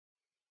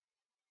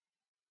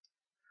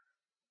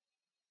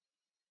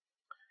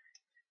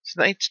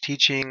Tonight's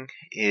teaching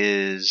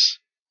is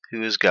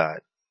who is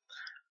God?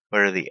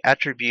 What are the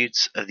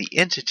attributes of the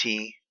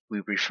entity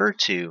we refer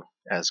to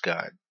as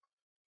God?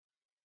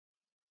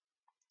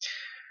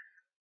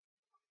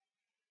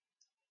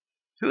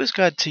 Who is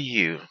God to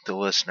you, the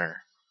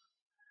listener?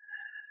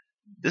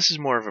 This is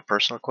more of a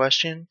personal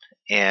question,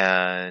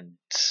 and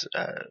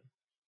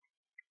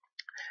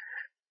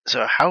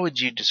so how would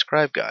you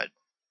describe God?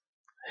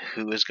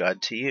 Who is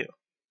God to you?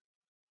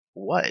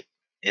 What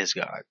is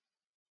God?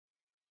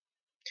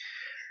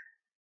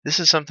 This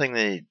is something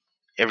that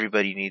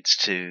everybody needs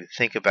to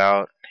think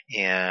about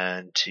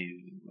and to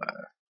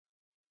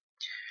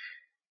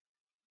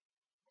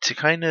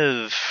kind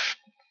of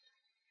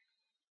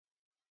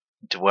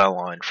dwell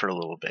on for a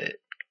little bit,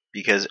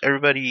 because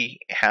everybody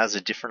has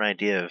a different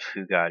idea of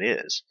who God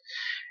is.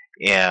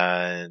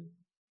 And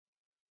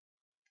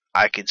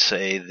I could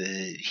say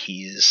that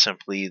he's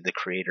simply the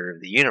creator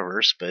of the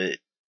universe, but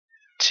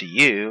to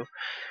you,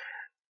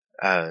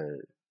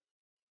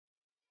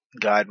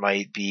 God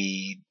might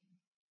be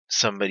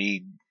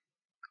somebody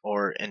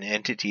or an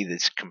entity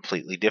that's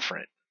completely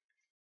different.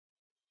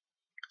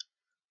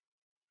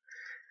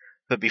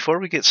 But before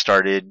we get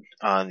started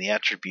on the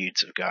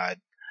attributes of God,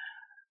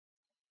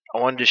 I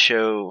wanted to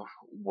show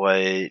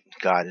what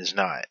God is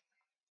not.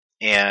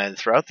 And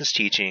throughout this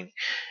teaching,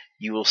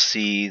 you will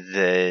see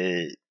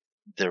that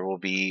there will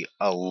be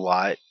a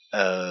lot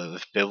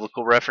of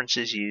biblical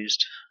references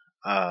used.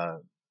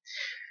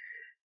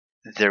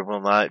 There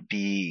will not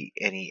be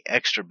any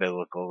extra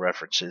biblical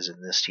references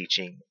in this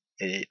teaching.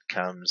 It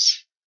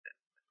comes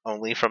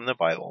only from the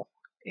Bible.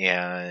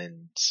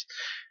 And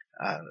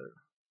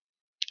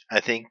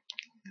I think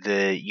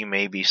that you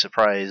may be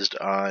surprised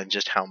on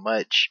just how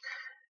much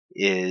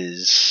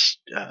is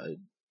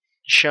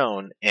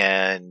shown.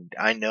 And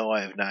I know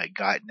I have not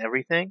gotten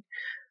everything,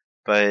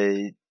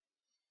 but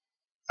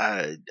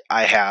I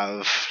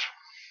have,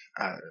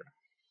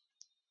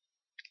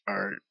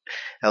 or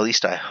at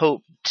least I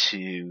hope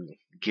to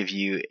give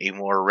you a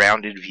more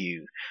rounded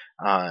view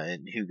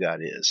on who God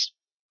is.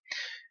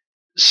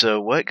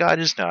 So what God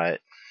is not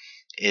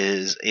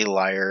is a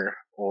liar,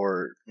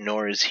 or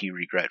nor is he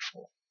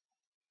regretful.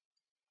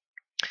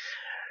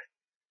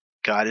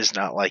 God is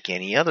not like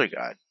any other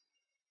God,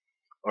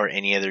 or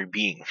any other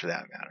being for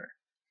that matter.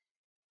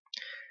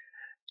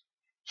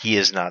 He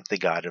is not the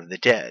God of the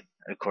dead,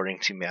 according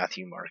to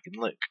Matthew, Mark, and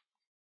Luke.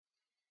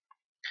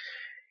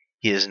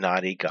 He is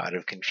not a God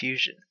of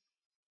confusion.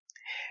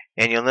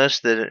 And you'll notice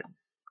that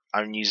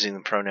I'm using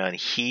the pronoun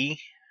he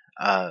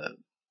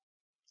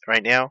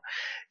right now,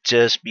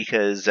 just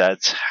because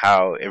that's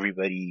how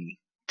everybody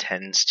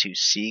tends to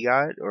see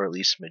God, or at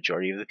least the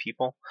majority of the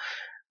people.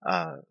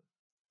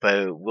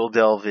 But we'll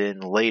delve in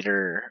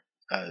later.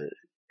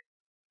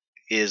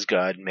 Is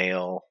God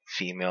male,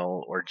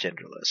 female, or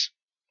genderless?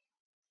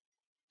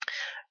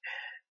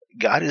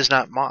 God is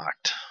not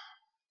mocked,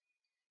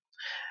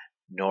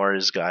 nor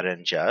is God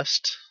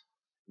unjust,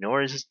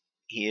 nor is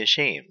he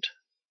ashamed.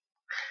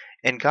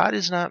 And God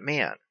is not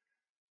man.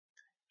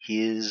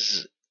 He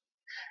is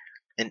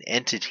an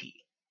entity.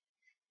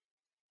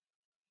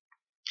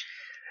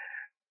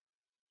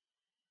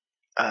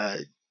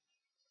 But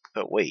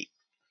wait.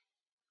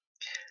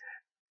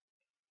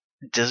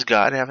 Does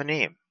God have a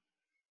name?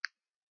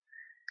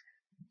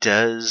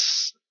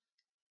 Does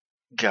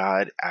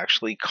God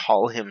actually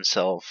call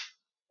himself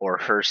or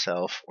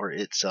herself or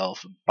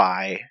itself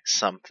by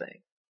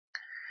something?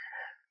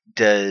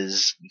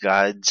 Does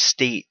God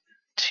state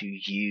to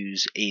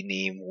use a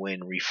name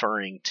when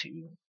referring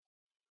to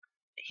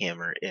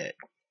him or it?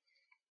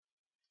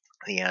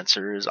 The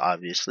answer is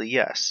obviously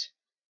yes.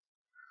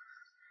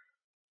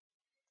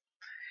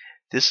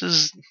 This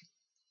is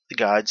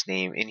God's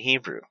name in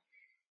Hebrew.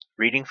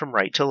 Reading from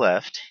right to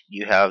left,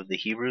 you have the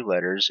Hebrew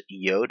letters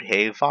Yod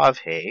He Vav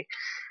He,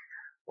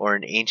 or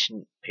in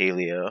ancient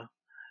Paleo,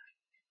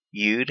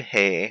 Yud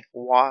He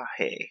Wah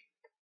He.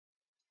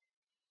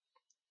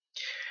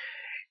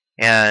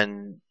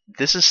 And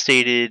this is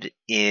stated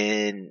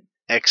in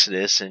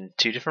Exodus in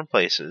two different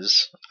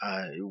places,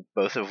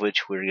 both of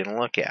which we're going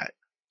to look at.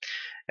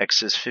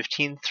 Exodus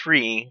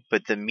 15:3,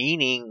 but the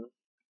meaning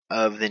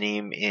of the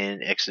name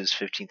in Exodus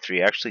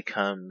 15:3 actually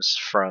comes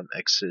from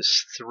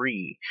Exodus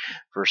 3,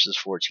 verses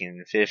 14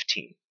 and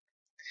 15.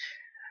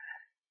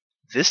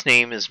 This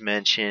name is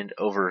mentioned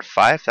over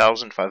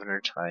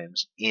 5,500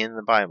 times in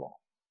the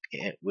Bible,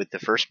 with the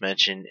first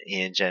mention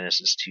in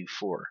Genesis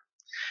 2:4.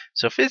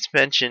 So if it's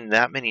mentioned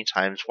that many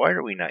times, why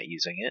are we not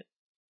using it?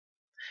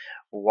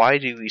 Why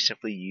do we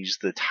simply use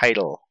the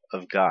title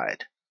of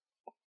God?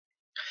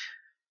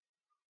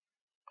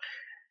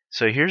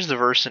 So here's the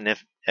verse in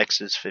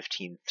Exodus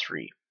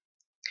 15:3.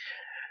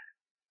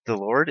 The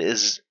Lord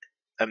is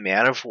a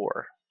man of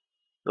war.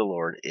 The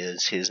Lord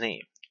is his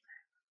name.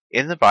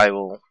 In the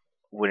Bible,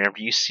 whenever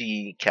you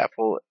see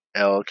capital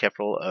L,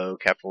 capital O,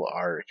 capital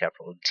R,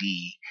 capital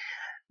D,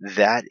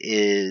 that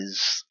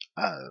is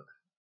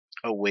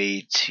a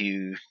way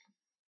to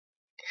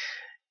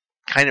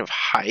kind of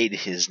hide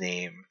his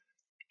name.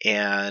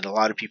 And a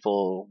lot of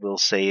people will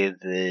say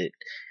that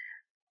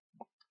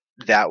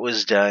that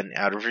was done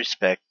out of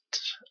respect,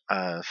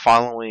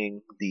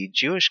 following the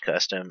Jewish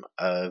custom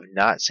of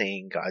not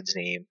saying God's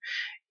name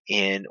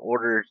in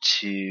order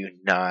to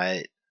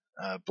not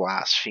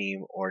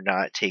blaspheme or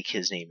not take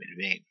his name in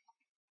vain.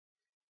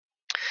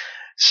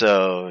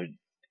 So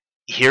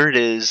here it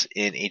is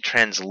in a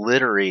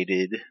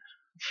transliterated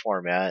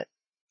format,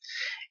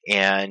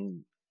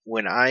 and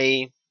when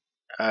I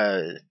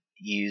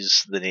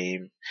use the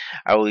name,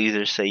 I will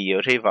either say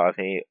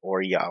Yotevave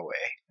or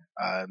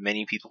Yahweh.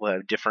 Many people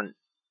have different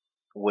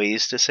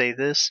ways to say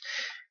this.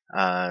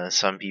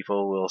 Some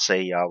people will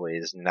say Yahweh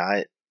is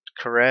not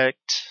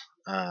correct,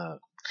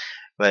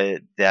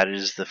 but that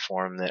is the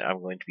form that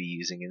I'm going to be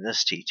using in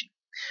this teaching.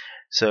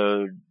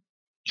 So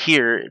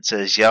here it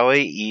says Yahweh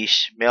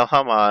Ish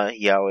Melhama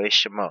Yahweh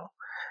Shemo.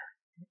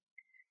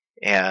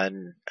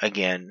 And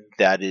again,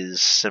 that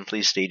is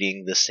simply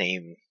stating the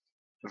same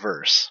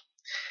verse.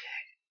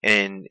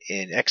 And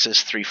in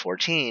Exodus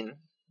 3:14,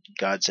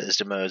 God says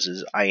to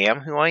Moses, I am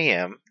who I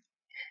am.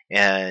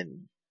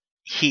 And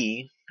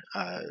he,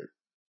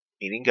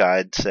 meaning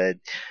God, said,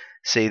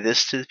 say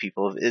this to the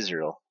people of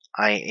Israel,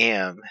 I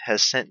am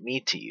has sent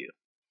me to you.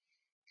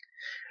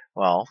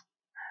 Well,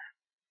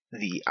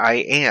 the I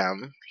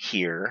am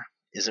here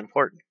is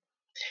important.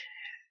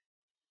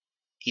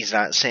 He's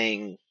not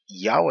saying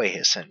Yahweh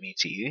has sent me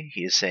to you.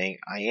 He is saying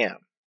I am.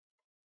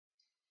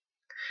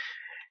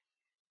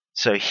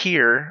 So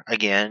here,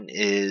 again,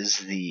 is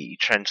the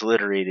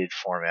transliterated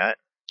format.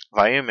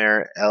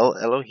 Vayomer El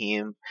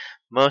Elohim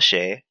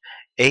Moshe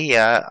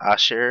Eya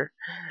Asher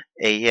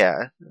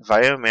Eya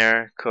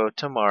Vayomer Ko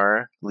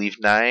Tamar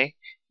Livnai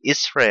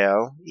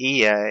Israel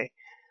Eya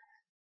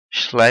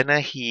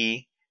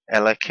Shlanahi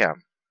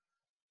Elakem.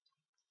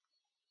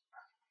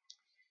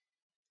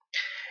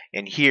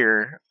 And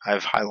here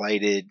I've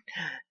highlighted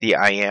the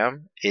I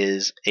am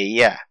is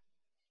Eya.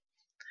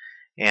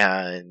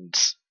 And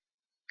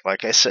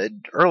like I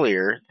said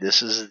earlier,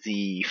 this is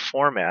the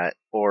format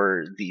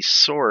or the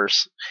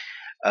source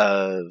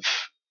of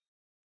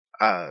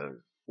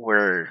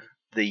where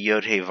the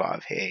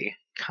Yod-Heh-Vav-Heh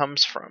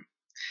comes from.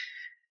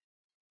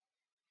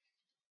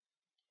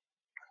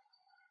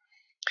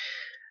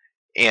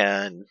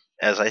 And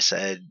as I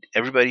said,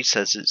 everybody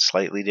says it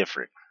slightly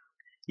different.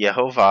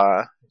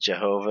 Yehovah,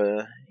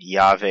 Jehovah,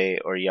 Yahweh,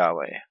 or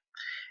Yahweh.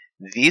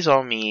 These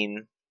all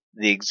mean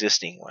the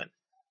existing one.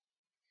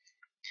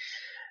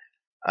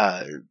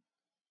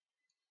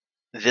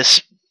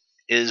 This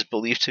is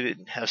believed to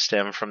have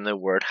stemmed from the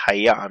word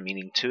Haya,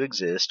 meaning to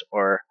exist,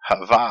 or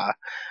Hava,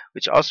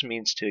 which also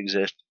means to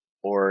exist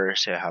or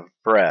to have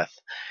breath.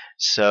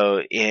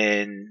 So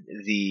in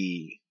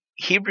the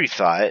Hebrew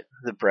thought,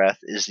 the breath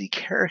is the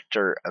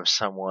character of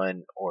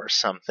someone or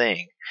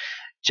something.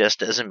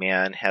 Just as a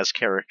man has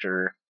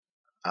character,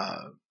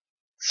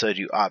 so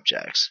do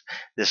objects.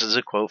 This is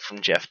a quote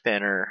from Jeff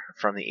Benner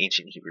from the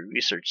Ancient Hebrew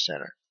Research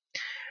Center.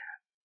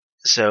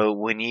 So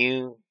when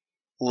you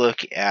look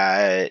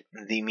at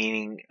the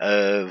meaning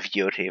of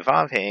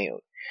Yod-Heh-Vav-Heh,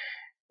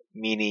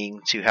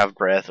 meaning to have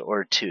breath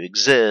or to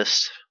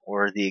exist,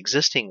 or the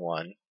existing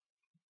one,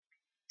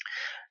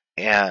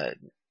 and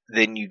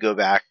then you go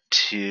back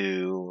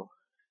to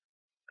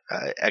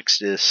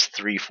Exodus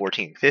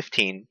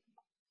 3:14-15,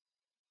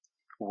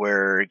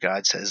 where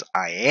God says,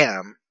 I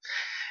am.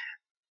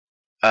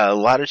 A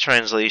lot of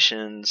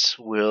translations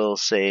will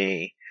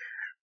say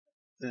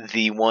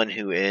the one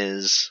who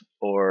is,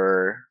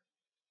 or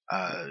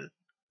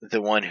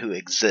the one who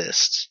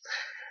exists,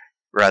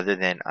 rather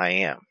than I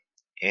am.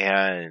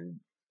 And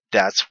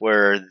that's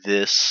where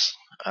this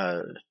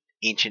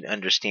ancient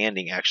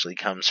understanding actually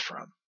comes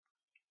from.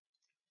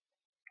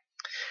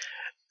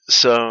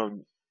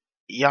 So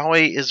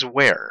Yahweh is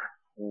where,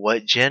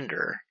 what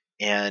gender,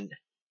 and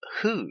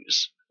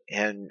whose.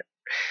 And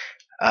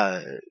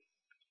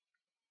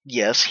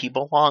yes, he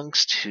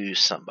belongs to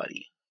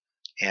somebody.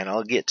 And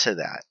I'll get to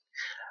that.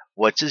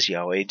 What does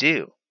Yahweh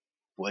do?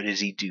 What does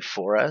he do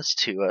for us,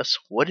 to us?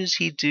 What does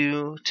he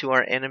do to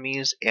our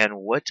enemies? And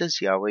what does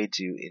Yahweh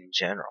do in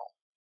general?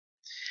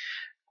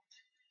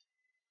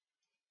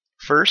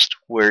 First,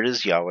 where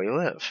does Yahweh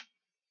live?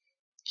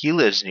 He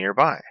lives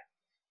nearby.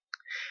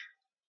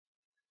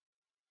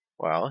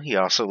 Well, he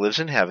also lives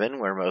in heaven,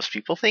 where most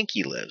people think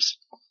he lives.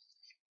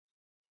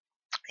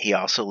 He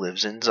also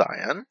lives in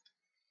Zion.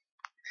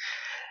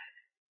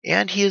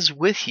 And he is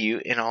with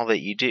you in all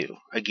that you do.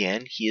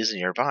 Again, he is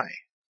nearby.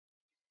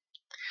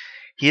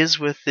 He is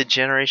with the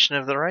generation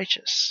of the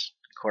righteous,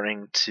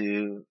 according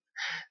to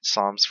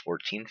Psalms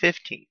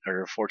 14:15,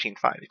 or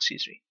 14:5,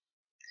 excuse me.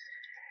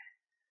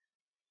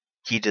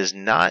 He does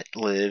not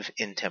live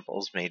in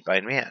temples made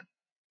by man.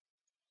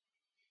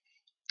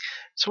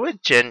 So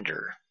what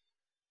gender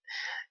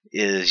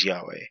is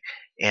Yahweh?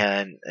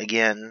 And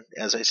again,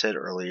 as I said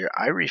earlier,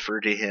 I refer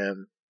to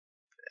him,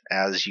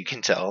 as you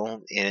can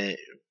tell, in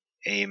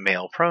a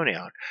male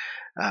pronoun.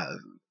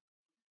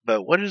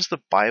 But what does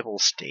the Bible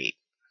state?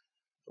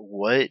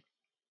 What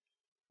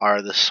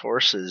are the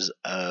sources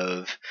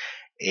of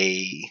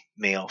a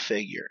male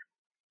figure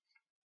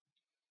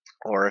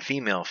or a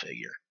female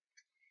figure?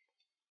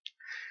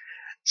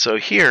 So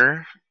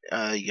here,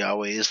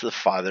 Yahweh is the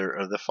Father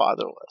of the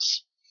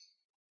fatherless.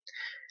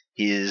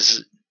 He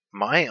is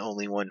my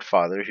only one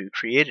Father who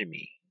created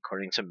me,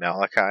 according to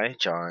Malachi,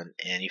 John,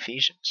 and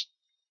Ephesians.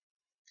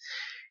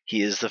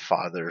 He is the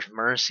Father of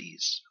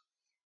mercies,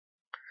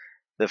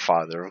 the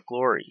Father of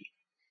glory,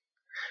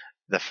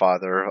 the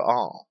Father of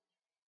all,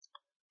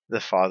 the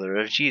Father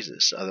of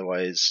Jesus,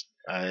 otherwise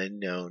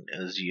known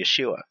as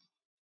Yeshua.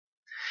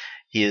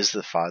 He is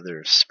the Father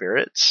of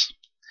spirits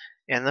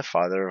and the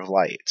Father of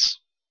lights.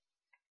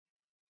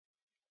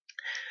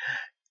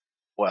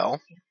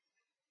 Well,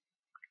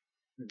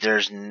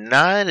 there's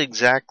not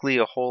exactly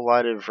a whole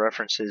lot of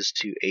references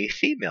to a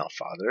female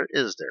father,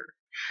 is there?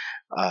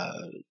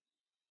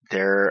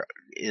 There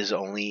is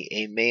only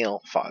a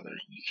male father.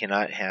 You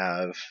cannot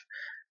have,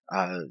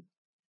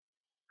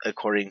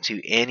 according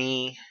to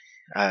any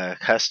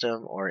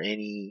custom or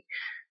any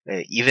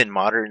even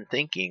modern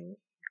thinking,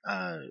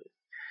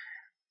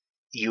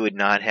 you would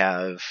not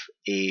have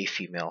a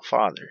female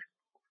father.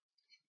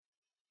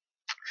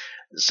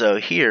 So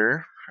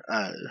here,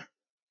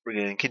 we're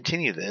going to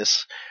continue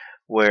this,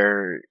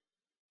 where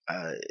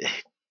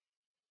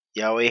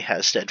Yahweh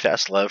has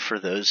steadfast love for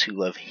those who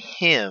love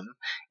Him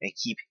and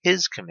keep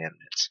His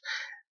commandments.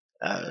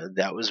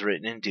 That was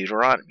written in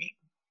Deuteronomy.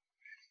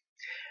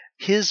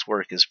 His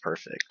work is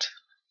perfect.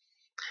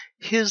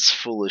 His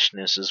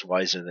foolishness is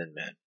wiser than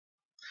men.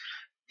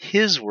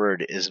 His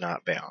word is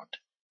not bound.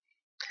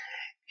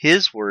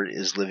 His word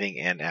is living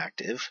and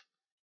active.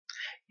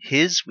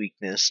 His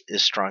weakness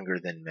is stronger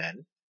than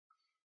men.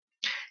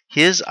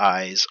 His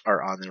eyes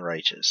are on the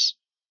righteous.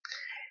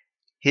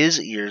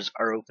 His ears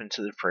are open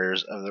to the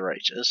prayers of the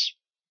righteous.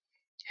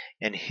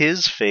 And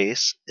his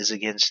face is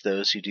against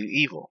those who do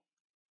evil.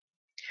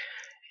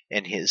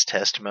 And his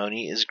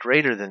testimony is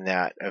greater than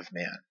that of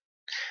man.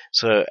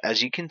 So,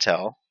 as you can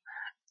tell,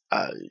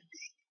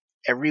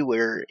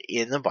 everywhere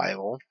in the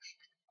Bible,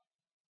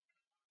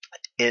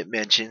 it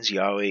mentions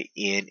Yahweh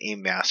in a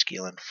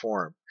masculine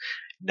form.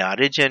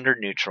 Not a gender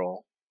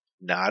neutral,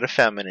 not a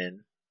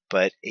feminine,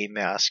 but a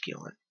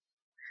masculine.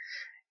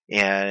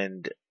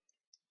 And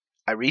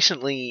I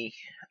recently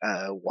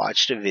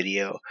watched a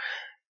video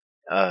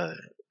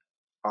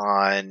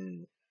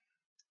on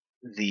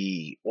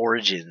the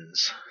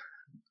origins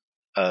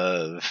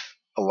of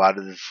a lot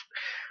of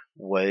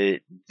what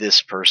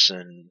this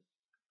person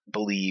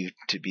believed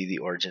to be the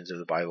origins of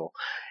the Bible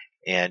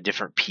and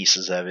different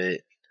pieces of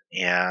it.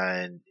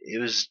 And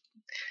it was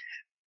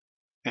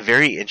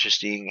very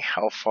interesting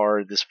how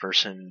far this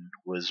person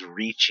was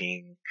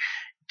reaching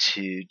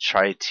to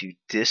try to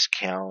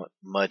discount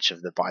much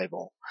of the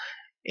Bible.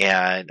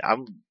 And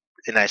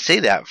I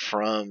say that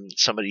from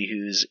somebody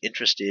who's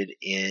interested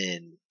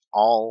in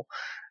all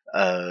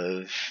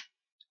of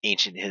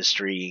ancient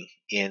history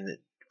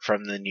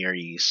from the Near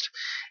East,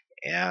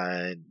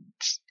 and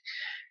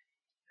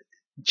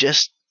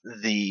just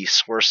the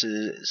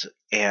sources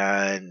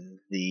and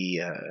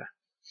the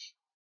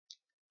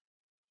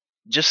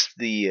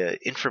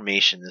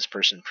information this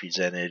person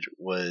presented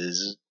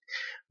was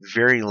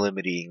very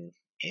limiting,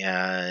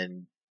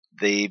 and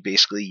they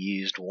basically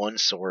used one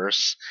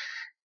source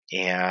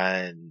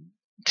and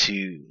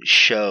to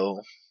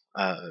show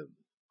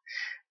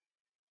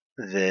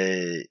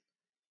that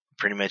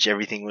pretty much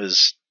everything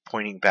was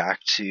pointing back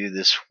to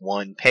this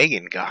one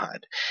pagan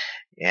god,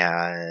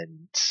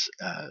 and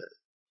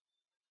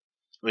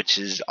which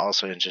is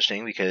also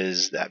interesting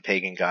because that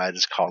pagan god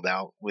is called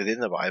out within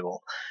the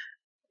Bible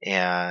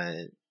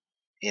and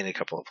in a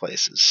couple of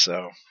places.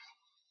 So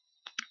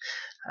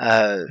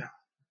I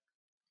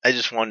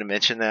just wanted to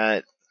mention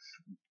that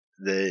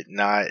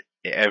not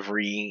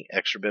every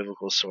extra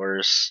biblical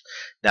source,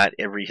 not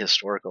every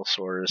historical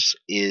source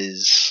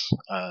is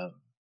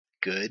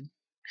good.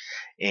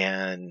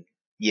 And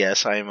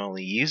yes, I am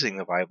only using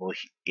the Bible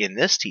in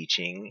this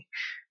teaching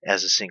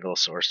as a single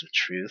source of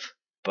truth,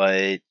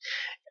 but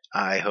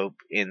I hope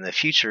in the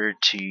future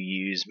to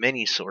use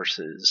many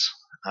sources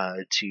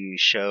to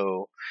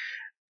show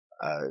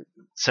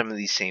some of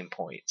these same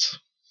points.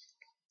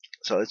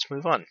 So let's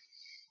move on.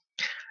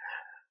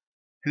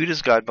 Who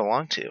does God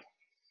belong to?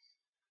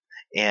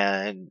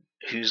 And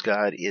whose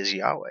God is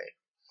Yahweh?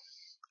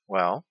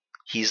 Well,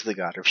 He's the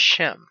God of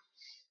Shem,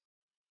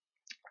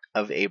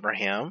 of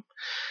Abraham,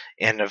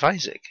 and of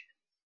Isaac.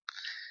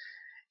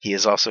 He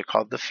is also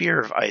called the fear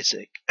of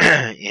Isaac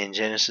in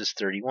Genesis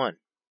 31.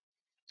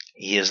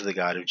 He is the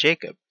God of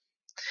Jacob.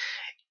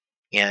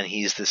 And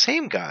He's the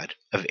same God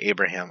of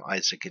Abraham,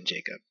 Isaac, and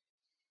Jacob.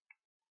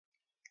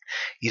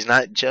 He's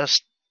not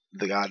just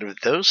the God of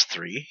those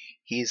three,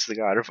 He's the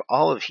God of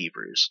all of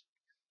Hebrews,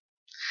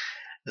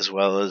 as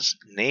well as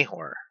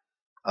Nahor,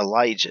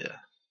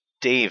 Elijah,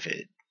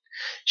 David,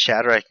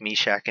 Shadrach,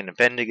 Meshach, and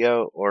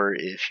Abednego, or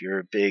if you're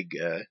a big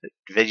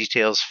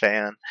VeggieTales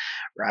fan,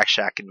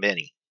 Rakshak and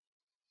Benny.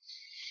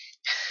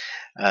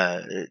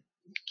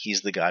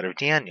 He's the God of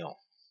Daniel,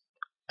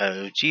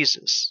 of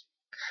Jesus,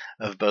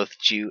 of both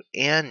Jew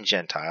and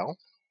Gentile,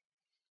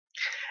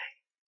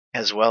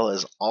 as well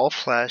as all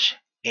flesh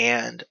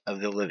and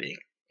of the living.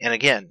 And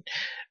again,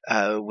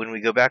 When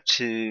we go back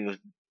to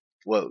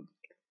what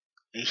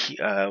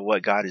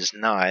what God is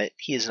not,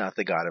 He is not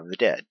the God of the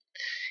dead.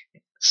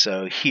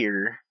 So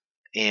here,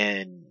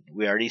 and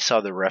we already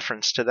saw the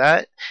reference to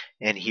that,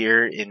 and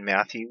here in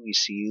Matthew we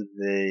see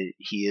that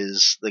He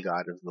is the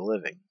God of the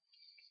living.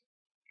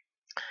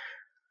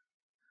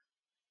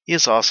 He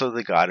is also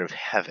the God of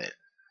heaven,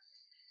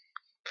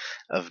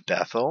 of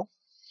Bethel,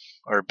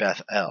 or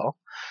Bethel,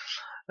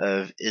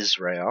 of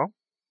Israel.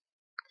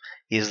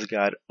 He is the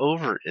God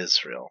over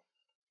Israel.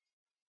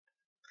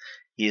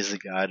 He is the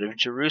God of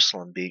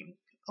Jerusalem, being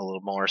a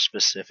little more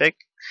specific.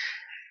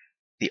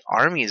 The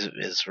armies of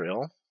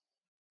Israel,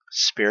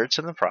 spirits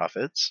and the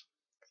prophets,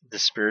 the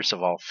spirits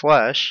of all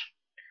flesh,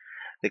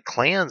 the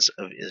clans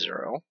of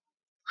Israel,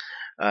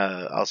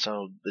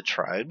 also the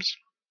tribes,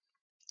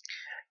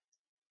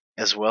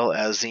 as well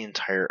as the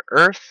entire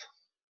earth,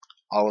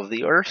 all of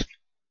the earth,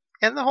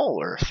 and the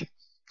whole earth.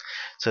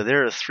 So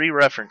there are three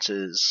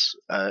references,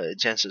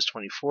 Genesis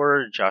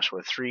 24,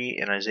 Joshua 3,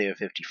 and Isaiah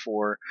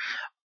 54,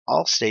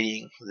 all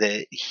stating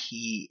that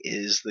He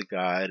is the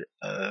God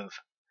of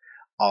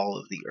all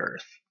of the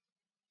earth.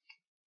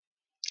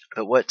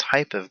 But what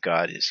type of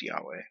God is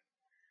Yahweh?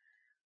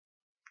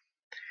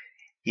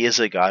 He is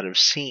a God of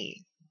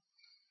seeing.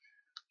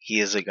 He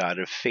is a God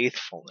of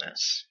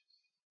faithfulness.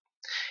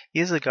 He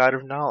is a God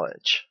of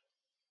knowledge.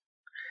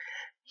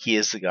 He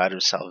is the God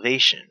of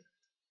salvation.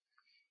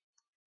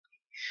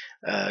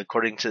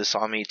 According to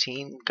Psalm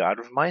 18, God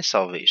of my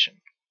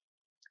salvation.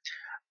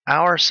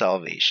 Our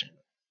salvation.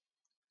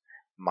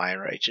 My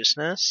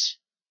righteousness,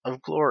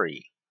 of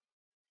glory,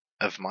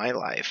 of my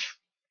life,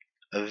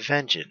 of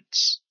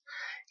vengeance.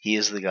 He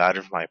is the God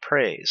of my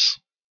praise,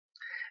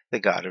 the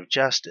God of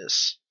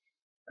justice,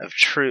 of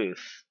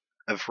truth,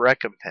 of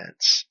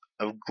recompense,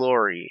 of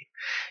glory.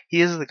 He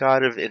is the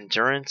God of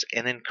endurance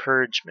and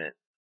encouragement.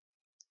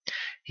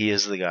 He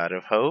is the God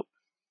of hope.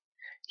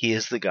 He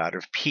is the God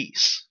of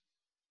peace.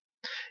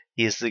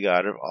 He is the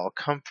God of all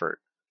comfort,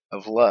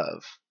 of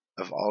love,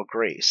 of all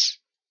grace.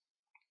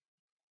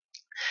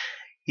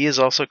 He is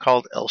also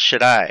called El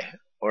Shaddai,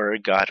 or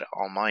God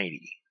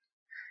Almighty.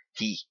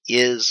 He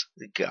is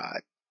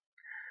God,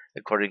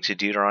 according to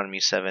Deuteronomy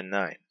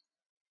 7:9.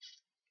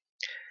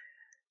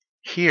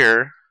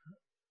 Here,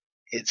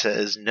 it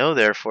says, know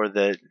therefore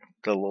that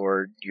the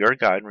Lord your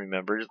God,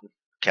 remember,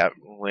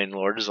 when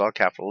Lord is all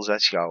capitals,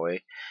 that's Yahweh,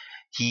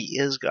 He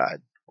is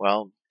God.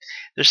 Well,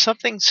 there's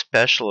something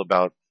special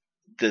about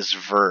this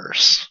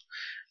verse,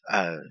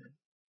 and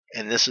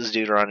this is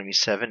Deuteronomy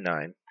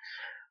 7:9,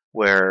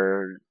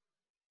 where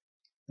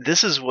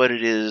this is what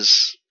it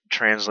is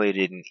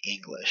translated in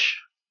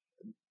English.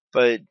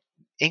 But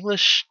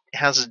English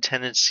has a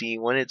tendency,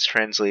 when it's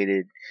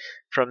translated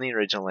from the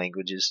original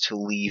languages, to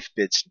leave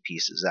bits and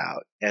pieces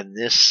out. And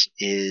this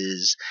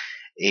is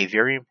a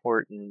very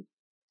important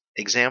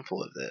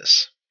example of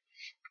this.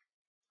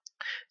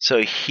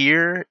 So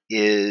here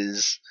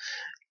is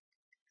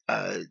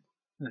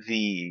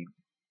the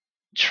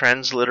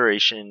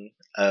transliteration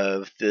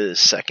of the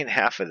second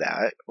half of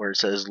that, where it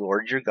says,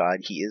 Lord your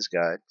God, He is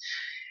God.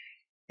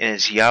 And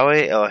it's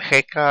Yahweh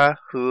Elohecha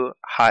Hu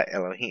Ha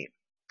Elohim.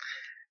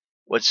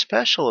 What's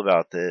special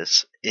about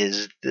this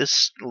is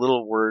this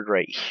little word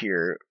right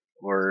here,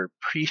 or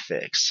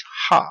prefix,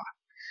 ha.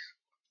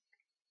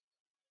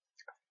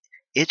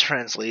 It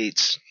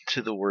translates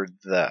to the word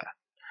the.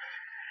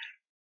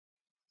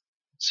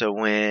 So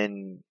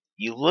when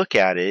you look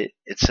at it,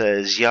 it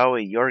says Yahweh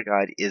your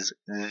God is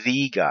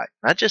the God.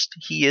 Not just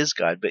He is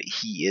God, but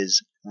He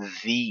is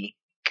the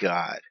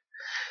God.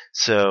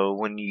 So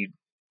when you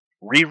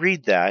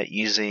reread that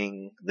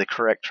using the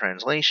correct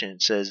translation,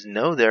 it says,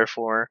 know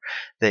therefore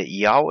that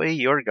Yahweh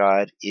your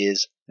God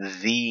is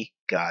the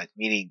God,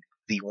 meaning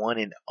the one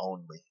and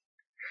only.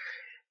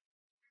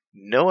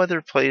 No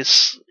other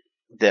place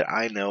that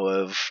I know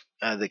of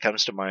that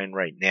comes to mind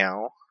right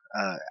now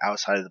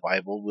outside of the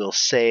Bible will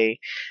say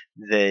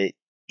that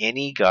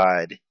any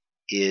God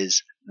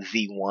is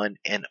the one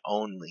and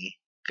only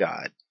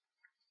God.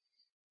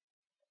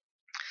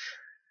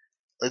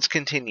 Let's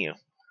continue.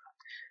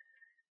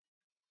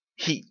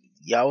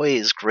 Yahweh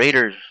is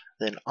greater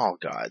than all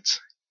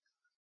gods.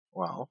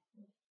 Well,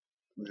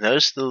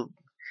 notice the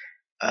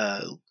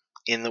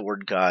in the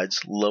word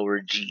gods, lower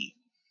g.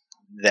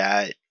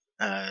 That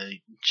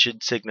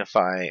should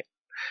signify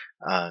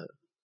that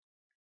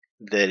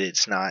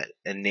it's not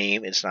a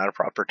name, it's not a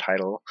proper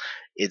title,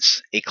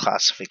 it's a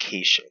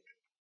classification.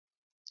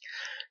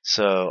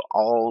 So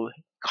all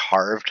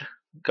carved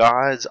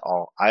gods,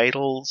 all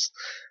idols,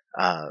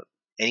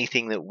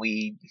 anything that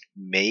we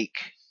make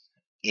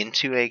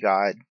into a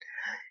god,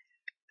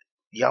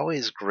 Yahweh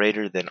is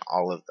greater than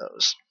all of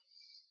those.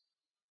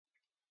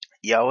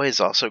 Yahweh is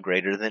also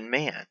greater than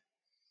man.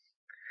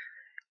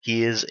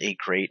 He is a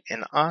great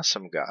and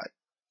awesome God.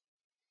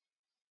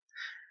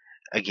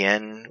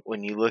 Again,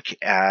 when you look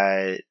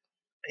at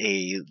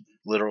a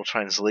literal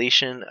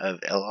translation of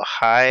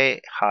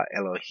Elohai Ha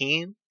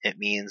Elohim, it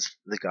means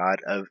the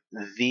God of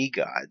the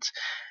gods.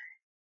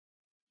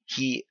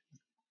 He's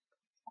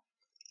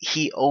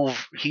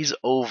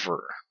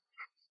over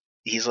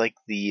he's like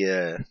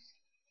the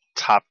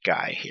top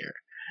guy here.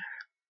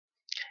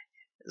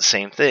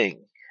 Same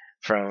thing.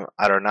 From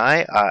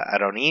Adonai,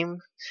 Adonim,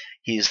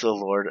 he's the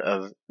Lord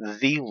of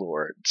the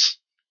Lords.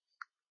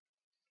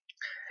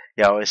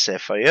 Yahweh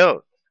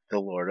Sephayot, the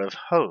Lord of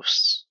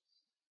Hosts.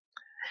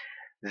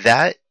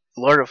 That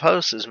Lord of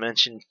Hosts is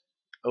mentioned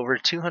over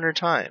 200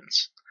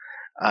 times.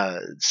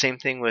 Same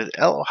thing with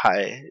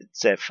Elohai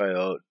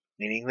Zephayot,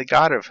 meaning the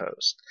God of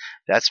Hosts.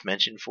 That's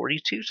mentioned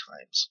 42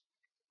 times.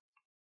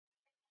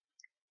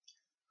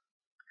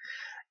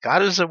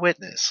 God is a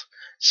witness.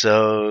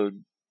 So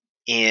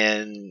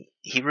in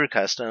Hebrew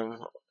custom,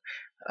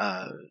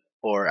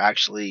 or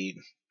actually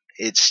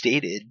it's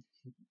stated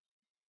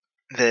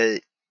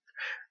that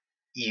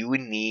you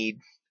would need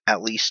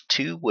at least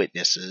 2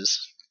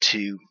 witnesses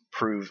to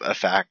prove a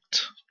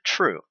fact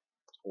true.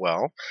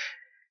 Well,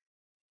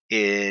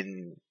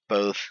 in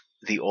both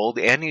the Old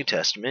and New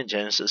Testament,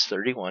 Genesis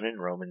 31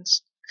 and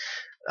Romans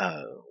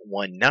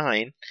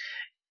 1:9,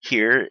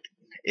 here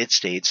it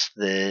states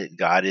that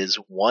God is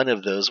one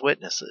of those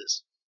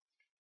witnesses.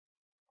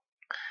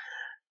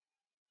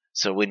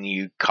 So when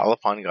you call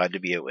upon God to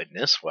be a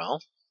witness,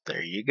 well,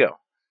 there you go.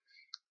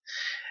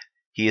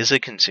 He is a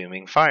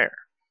consuming fire.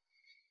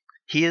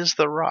 He is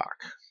the rock.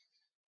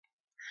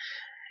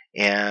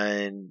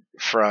 And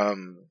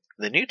from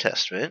the New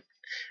Testament,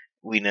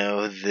 we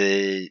know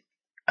that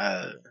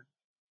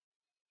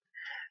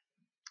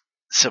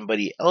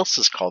somebody else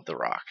is called the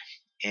rock.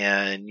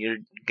 And you're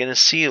going to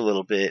see a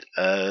little bit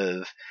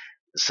of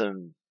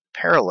some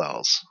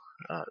parallels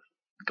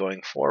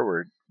going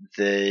forward,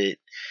 that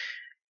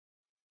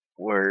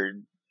where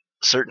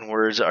certain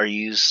words are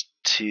used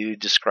to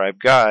describe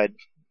God,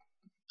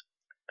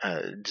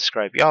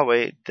 describe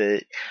Yahweh,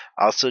 that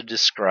also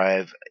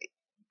describe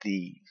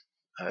the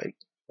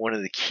one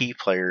of the key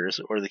players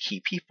or the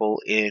key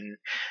people in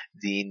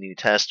the New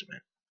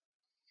Testament.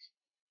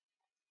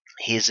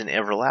 He is an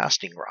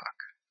everlasting rock.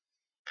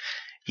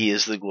 He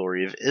is the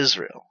glory of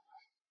Israel.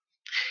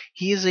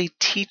 He is a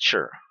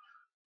teacher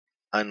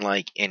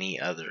unlike any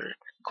other,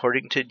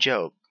 according to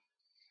Job.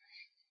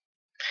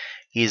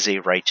 He is a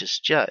righteous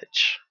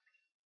judge.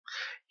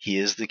 He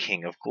is the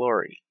King of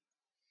glory.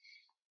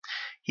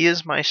 He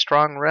is my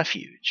strong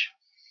refuge.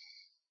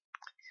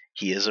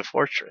 He is a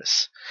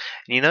fortress.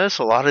 And you notice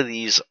a lot of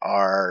these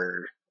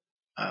are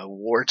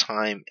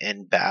wartime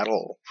and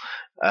battle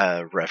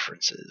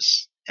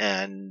references,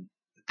 and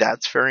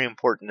that's very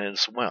important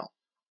as well.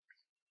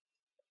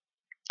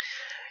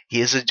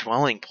 He is a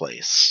dwelling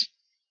place.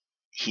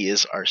 He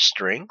is our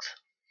strength,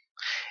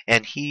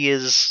 and he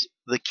is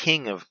the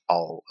king of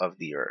all of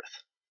the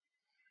earth.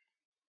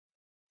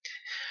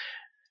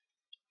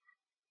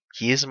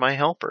 He is my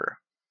helper.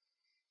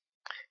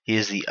 He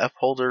is the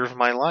upholder of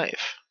my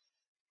life.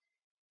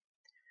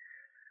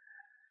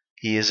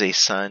 He is a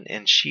sun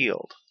and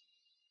shield.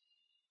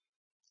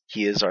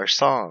 He is our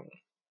song.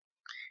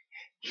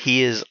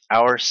 He is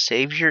our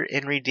Savior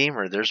and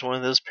Redeemer. There's one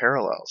of those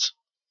parallels.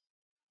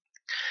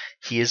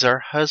 He is our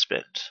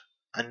husband.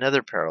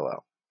 Another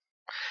parallel.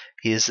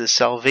 He is the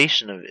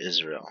salvation of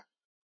Israel.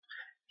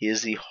 He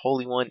is the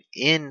Holy One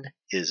in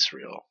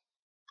Israel.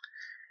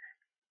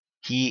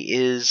 He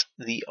is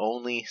the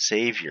only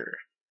Savior,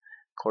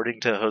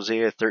 according to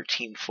Hosea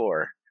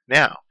 13:4.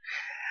 Now,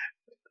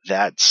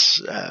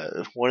 that's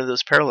one of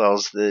those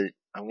parallels that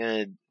I'm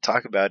going to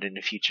talk about in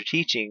a future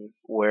teaching,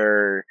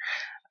 where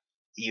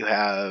you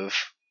have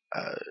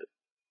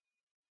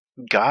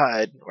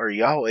God or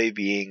Yahweh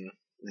being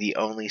the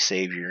only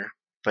Savior,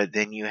 but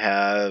then you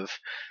have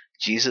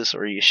Jesus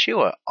or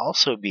Yeshua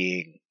also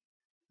being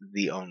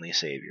the only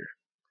Savior.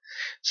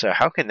 So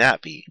how can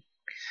that be?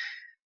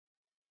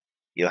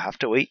 You'll have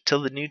to wait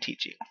till the new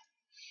teaching.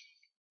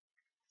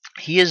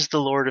 He is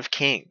the Lord of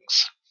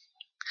Kings.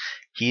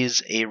 He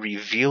is a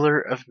revealer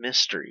of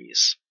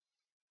mysteries.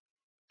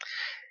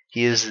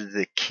 He is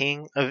the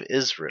King of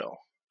Israel,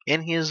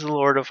 and he is the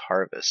Lord of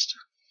harvest.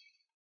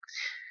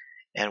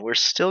 And we're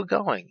still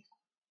going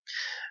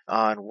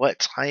on what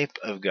type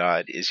of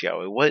God is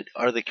Yahweh. What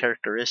are the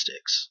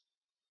characteristics?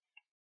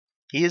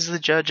 He is the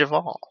judge of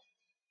all.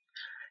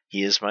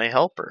 He is my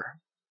helper.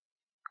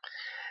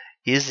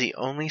 He is the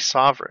only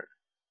sovereign.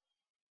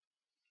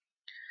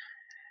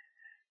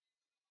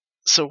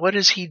 So what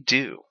does he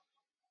do?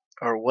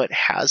 Or what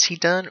has he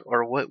done?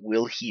 Or what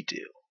will he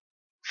do?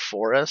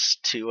 For us,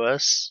 to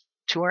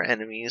our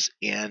enemies,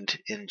 and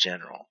in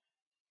general.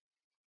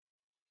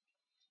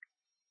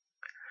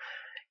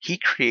 He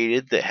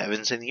created the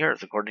heavens and the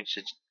earth, according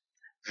to the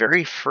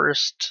very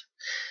first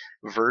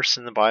verse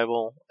in the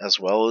Bible, as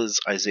well as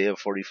Isaiah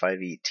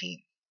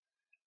 45:18.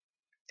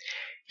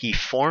 He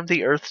formed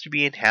the earth to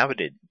be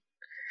inhabited,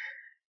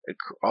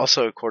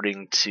 also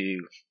according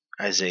to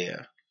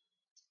Isaiah.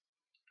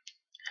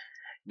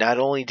 Not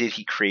only did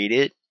he create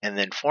it and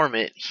then form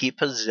it, he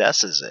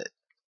possesses it.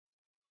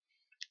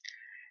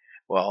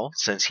 Well,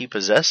 since he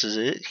possesses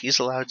it, he's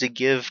allowed to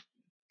give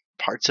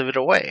parts of it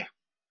away,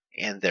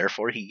 and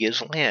therefore he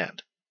gives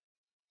land.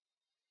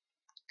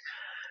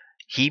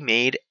 He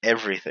made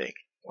everything.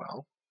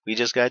 Well, we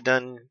just got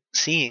done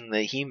seeing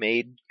that he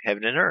made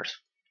heaven and earth.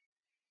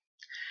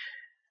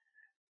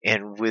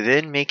 And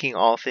within making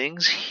all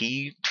things,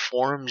 he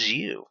forms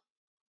you.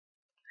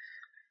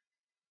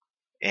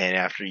 And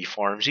after he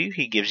forms you,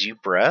 he gives you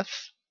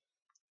breath.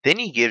 Then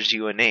he gives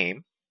you a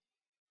name.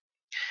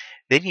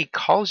 Then he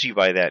calls you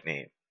by that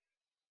name.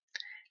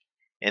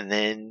 And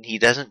then he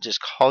doesn't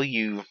just call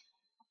you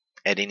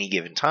at any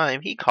given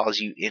time, he calls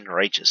you in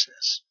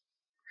righteousness.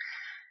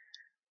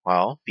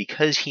 Well,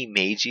 because he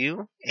made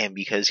you and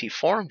because he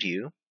formed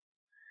you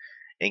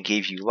and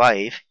gave you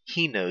life,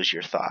 he knows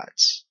your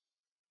thoughts.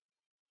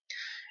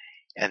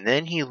 And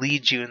then he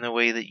leads you in the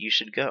way that you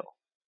should go.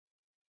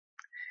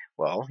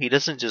 Well, he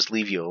doesn't just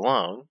leave you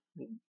alone,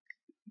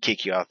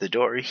 kick you out the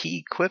door. He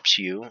equips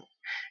you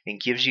and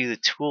gives you the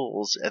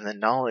tools and the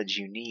knowledge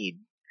you need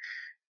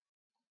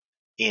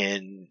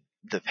in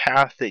the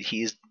path that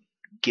he's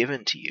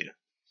given to you.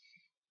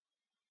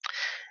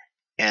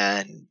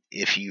 And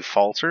if you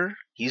falter,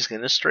 he's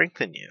going to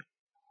strengthen you.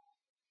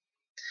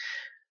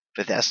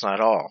 But that's not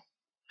all.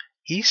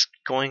 He's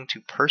going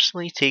to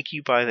personally take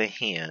you by the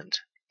hand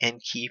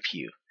and keep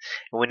you.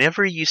 And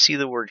whenever you see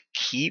the word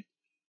keep,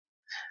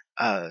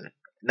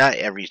 not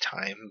every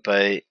time,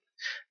 but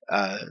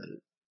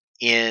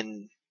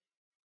in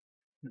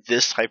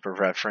this type of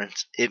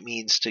reference, it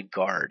means to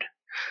guard.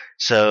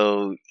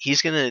 So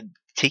he's going to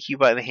take you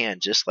by the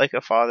hand just like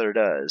a father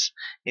does,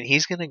 and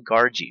he's going to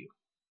guard you.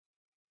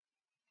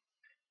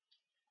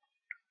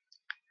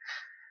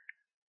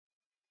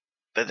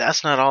 But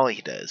that's not all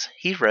he does.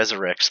 He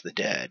resurrects the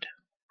dead,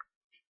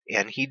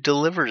 and he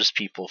delivers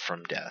people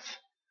from death.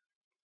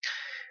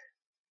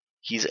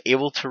 He's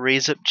able to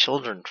raise up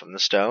children from the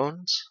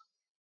stones,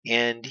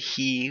 and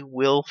he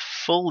will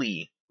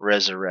fully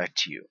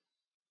resurrect you.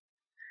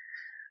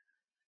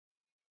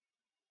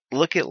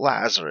 Look at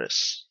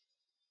Lazarus.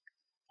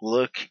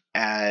 Look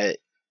at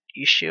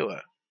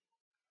Yeshua.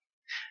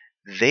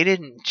 They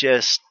didn't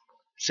just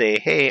say,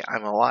 hey,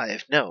 I'm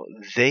alive. No,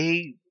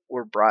 they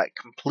were brought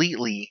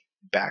completely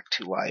back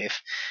to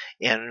life.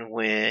 And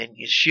when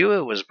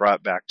Yeshua was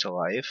brought back to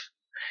life,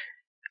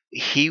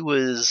 he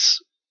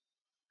was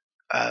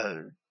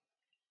on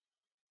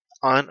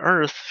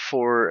earth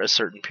for a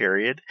certain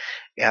period,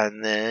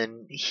 and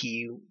then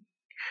he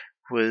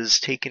was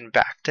taken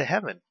back to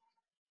heaven.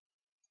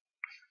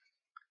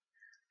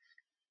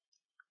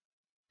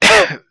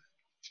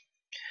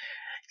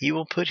 He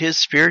will put his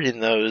spirit in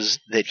those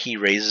that he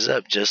raises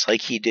up, just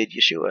like he did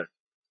Yeshua.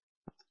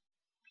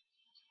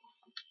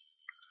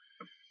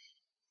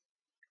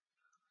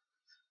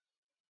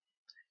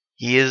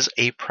 He is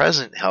a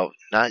present help,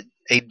 not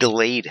a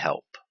delayed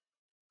help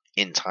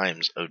in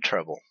times of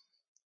trouble.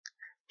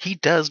 He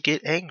does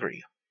get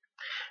angry.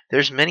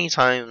 There's many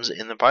times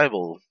in the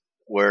Bible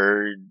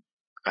where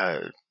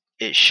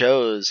it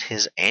shows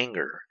his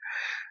anger.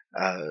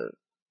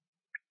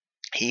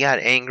 He got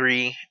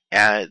angry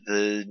at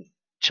the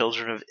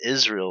children of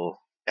Israel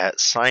at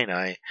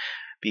Sinai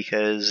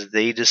because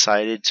they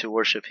decided to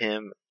worship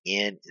him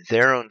in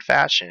their own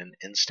fashion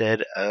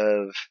instead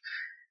of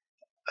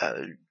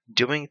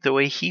doing it the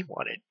way he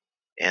wanted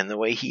and the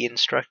way he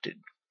instructed.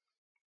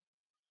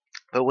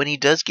 But when he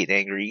does get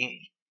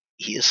angry,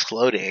 he is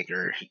slow to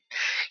anger.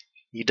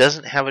 He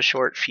doesn't have a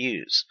short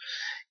fuse.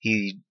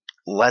 He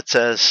lets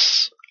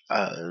us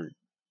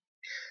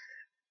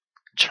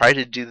try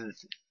to do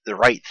the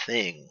right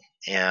thing,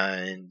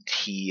 and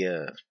he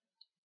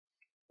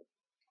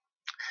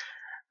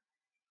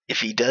if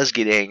he does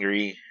get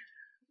angry,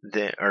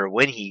 or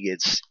when he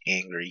gets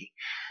angry,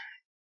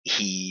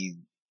 he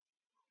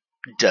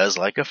does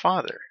like a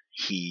father.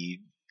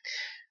 He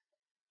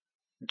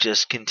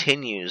just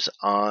continues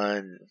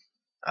on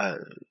a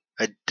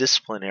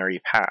disciplinary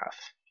path.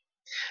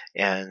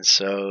 And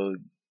so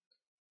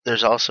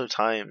there's also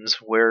times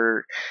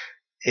where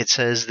it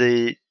says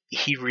that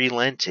he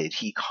relented,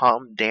 he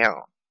calmed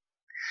down.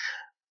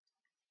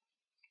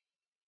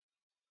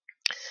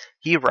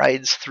 He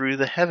rides through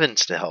the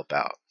heavens to help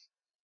out.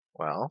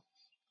 Well,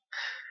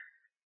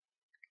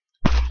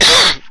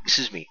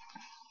 excuse me.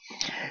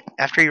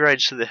 After he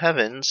rides through the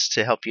heavens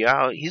to help you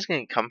out, he's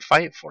going to come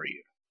fight for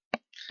you.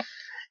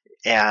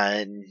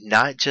 And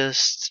not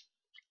just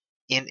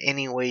in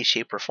any way,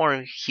 shape, or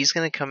form. He's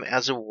going to come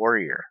as a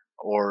warrior,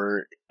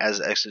 or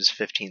as Exodus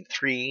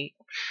 15:3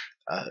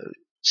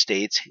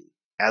 states,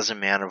 as a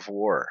man of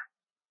war.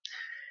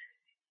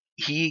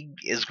 He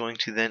is going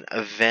to then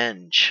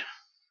avenge,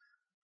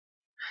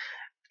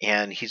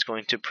 and he's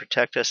going to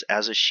protect us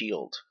as a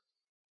shield.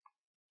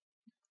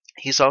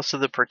 He's also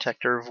the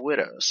protector of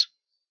widows.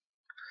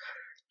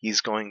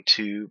 He's going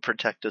to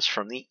protect us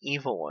from the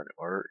evil one,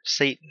 or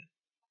Satan.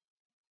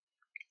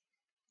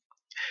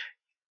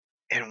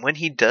 And when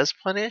he does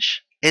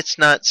punish, it's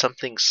not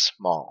something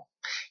small.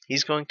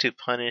 He's going to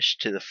punish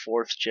to the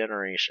 4th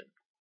generation.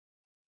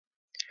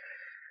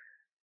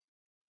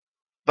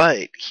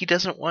 But he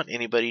doesn't want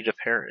anybody to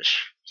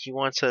perish. He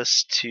wants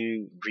us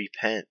to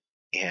repent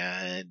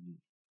and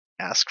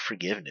ask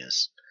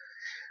forgiveness.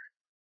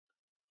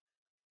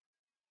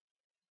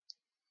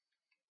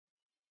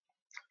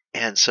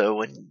 And so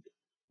when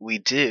we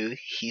do,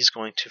 He's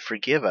going to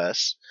forgive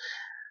us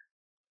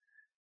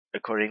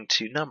according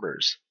to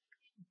Numbers,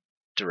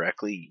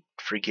 directly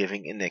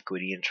forgiving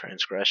iniquity and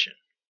transgression.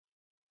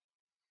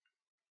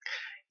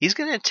 He's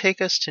going to take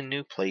us to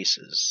new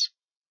places.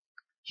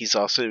 He's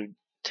also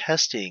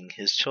testing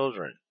His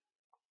children.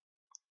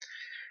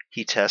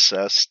 He tests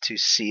us to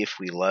see if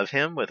we love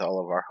Him with all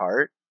of our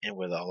heart and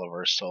with all of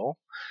our soul,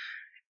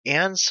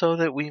 and so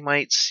that we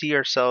might see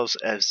ourselves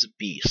as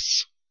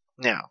beasts.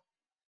 Now,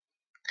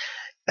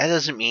 that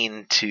doesn't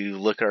mean to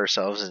look at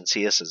ourselves and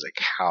see us as a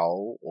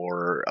cow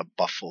or a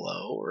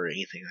buffalo or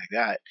anything like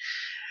that.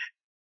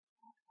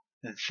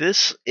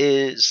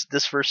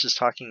 This verse is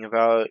talking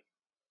about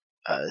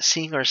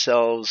seeing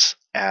ourselves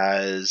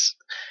as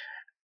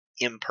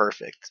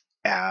imperfect,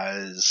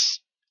 as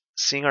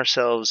seeing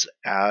ourselves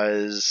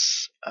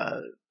as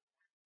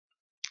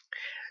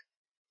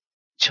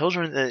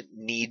children that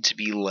need to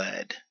be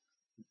led,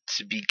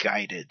 to be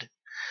guided,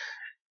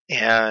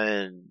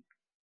 and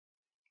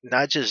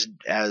not just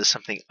as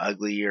something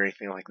ugly or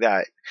anything like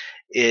that.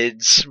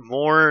 It's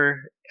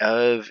more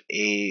of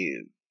a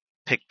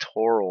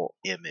pictorial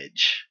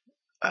image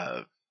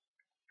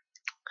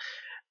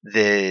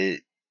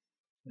that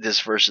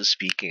this verse is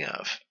speaking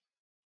of.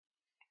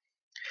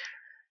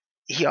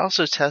 He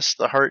also tests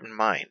the heart and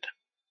mind.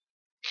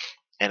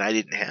 And I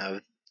didn't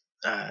have,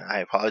 I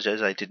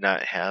apologize, I did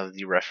not have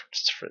the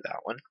reference for that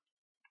one.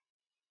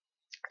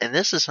 And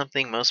this is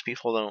something most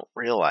people don't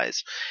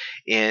realize.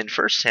 In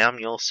 1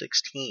 Samuel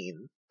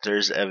 16,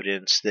 there's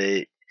evidence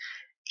that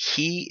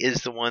He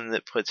is the one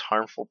that puts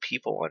harmful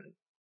people on,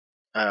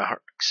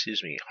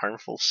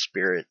 harmful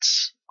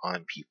spirits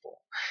on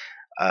people.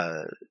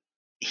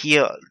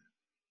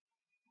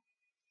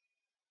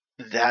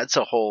 That's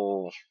a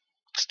whole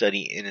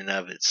study in and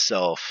of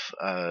itself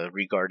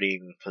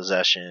regarding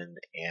possession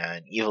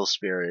and evil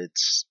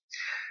spirits.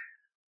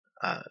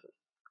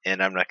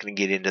 And I'm not going to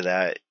get into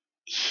that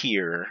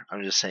here.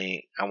 I'm just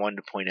saying I wanted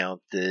to point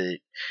out that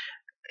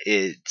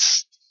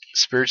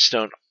spirits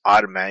don't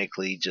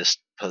automatically just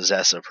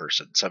possess a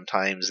person.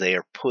 Sometimes they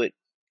are put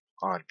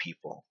on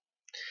people.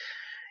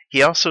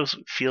 He also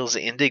feels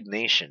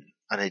indignation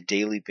on a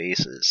daily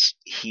basis.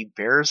 He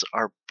bears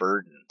our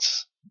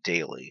burdens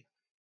daily.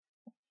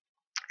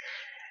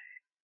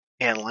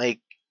 And like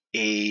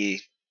a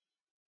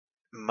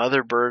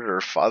mother bird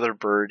or father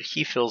bird,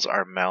 He fills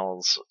our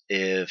mouths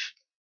if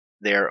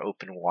they are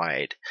open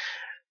wide.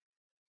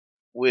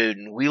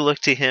 When we look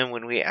to Him,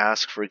 when we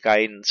ask for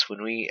guidance,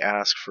 when we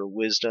ask for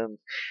wisdom,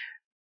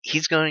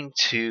 He's going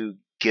to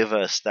give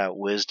us that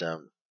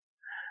wisdom.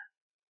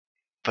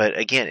 But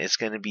again, it's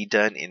going to be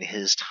done in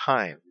His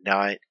time,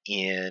 not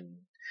in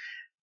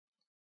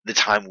the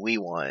time we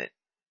want.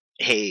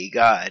 Hey,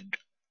 God,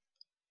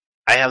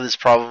 I have this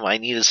problem. I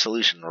need a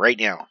solution right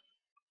now.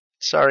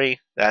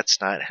 Sorry,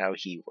 that's not how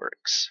He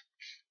works.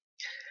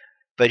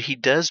 But He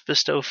does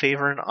bestow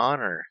favor and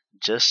honor,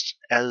 just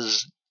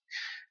as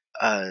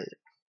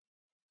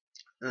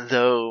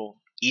though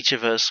each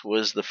of us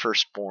was the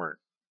firstborn.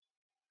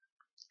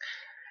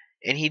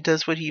 And He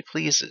does what He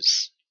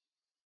pleases.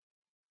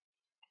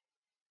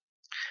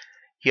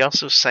 He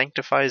also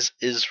sanctifies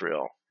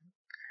Israel.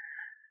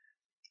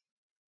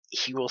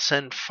 He will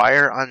send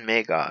fire on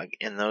Magog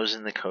and those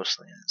in the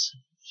coastlands.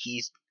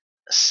 He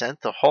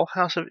sent the whole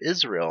house of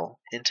Israel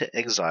into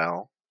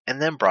exile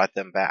and then brought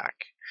them back.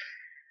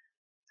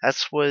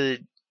 That's what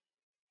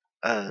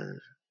the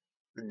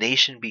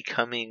nation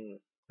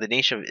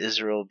of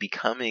Israel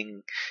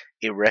becoming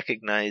a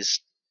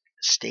recognized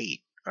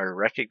state or a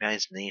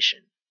recognized nation.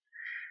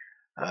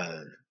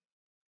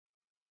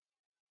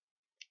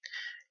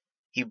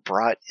 He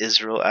brought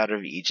Israel out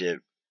of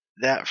Egypt.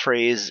 That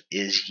phrase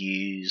is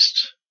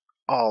used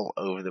all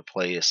over the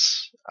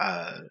place.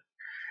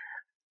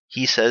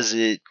 He says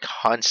it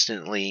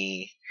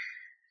constantly.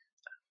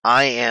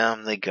 I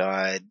am the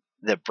God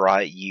that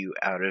brought you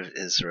out of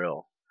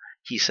Israel.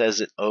 He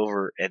says it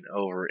over and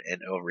over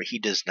and over. He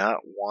does not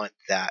want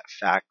that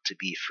fact to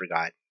be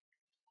forgotten.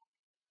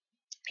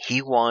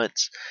 He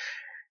wants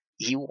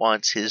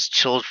His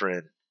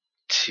children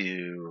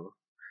to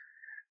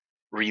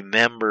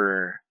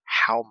remember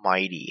how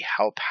mighty,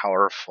 how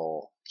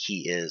powerful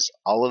He is.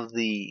 All of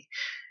the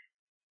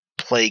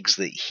plagues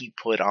that He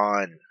put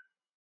on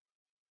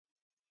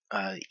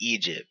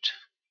Egypt,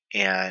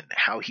 and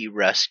how He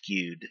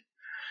rescued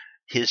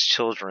His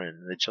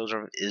children, the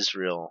children of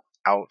Israel,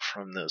 out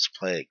from those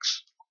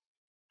plagues.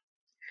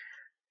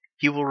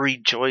 He will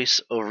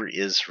rejoice over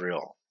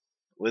Israel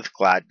with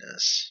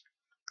gladness,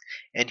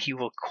 and He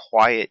will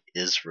quiet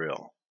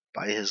Israel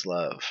by His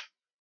love.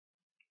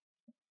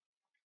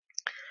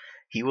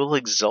 He will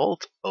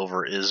exult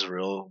over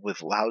Israel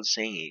with loud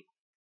singing.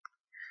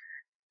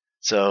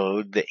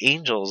 So the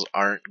angels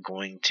aren't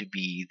going to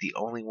be the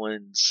only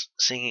ones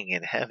singing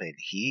in heaven.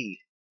 He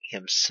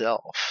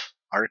Himself,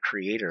 our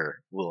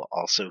Creator, will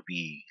also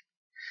be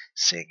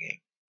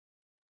singing.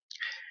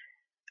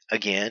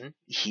 Again,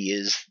 He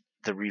is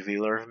the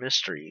revealer of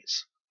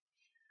mysteries.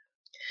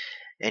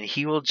 and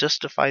he will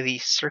justify the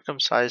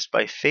circumcised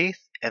by faith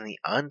and the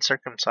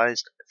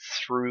uncircumcised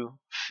through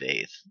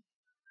faith.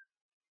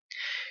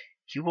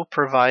 He will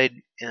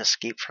provide an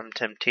escape from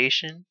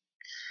temptation,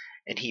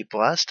 and he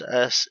blessed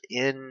us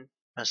in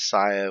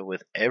Messiah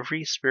with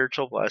every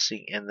spiritual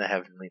blessing in the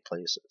heavenly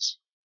places.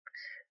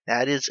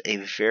 That is a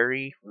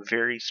very,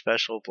 very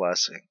special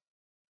blessing,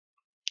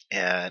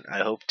 and I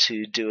hope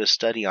to do a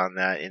study on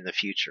that in the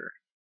future.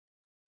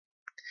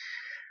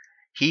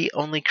 He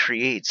only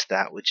creates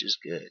that which is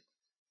good.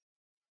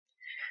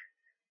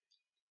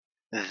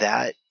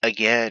 That,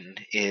 again,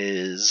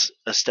 is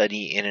a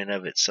study in and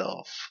of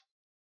itself,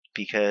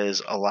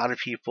 because a lot of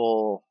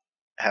people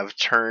have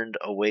turned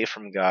away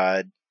from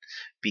God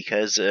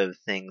because of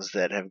things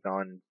that have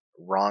gone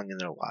wrong in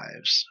their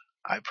lives.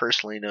 I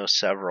personally know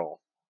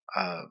several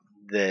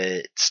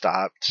that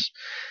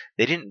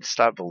they didn't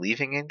stop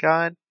believing in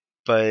God,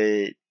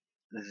 but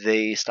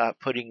they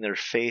stopped putting their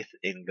faith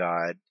in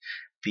God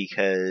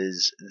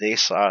because they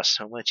saw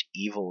so much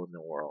evil in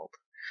the world.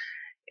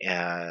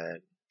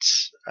 And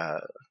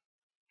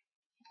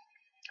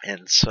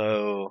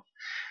so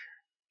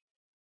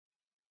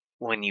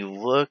when you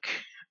look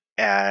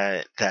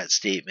at that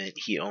statement,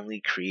 he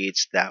only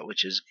creates that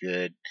which is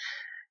good,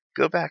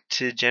 go back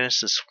to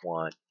Genesis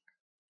 1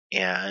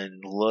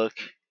 and look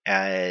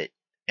at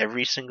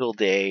every single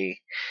day,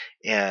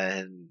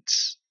 and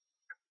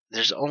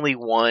there's only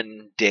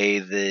one day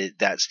that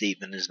that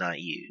statement is not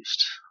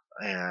used.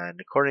 And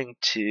according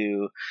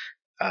to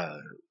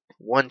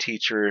one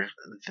teacher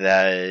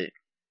that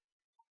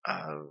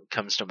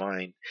comes to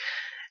mind,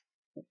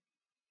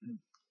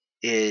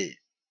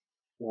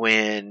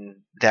 when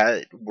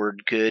that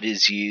word good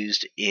is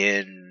used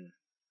in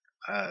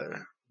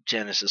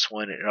Genesis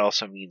 1, it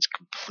also means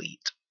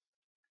complete.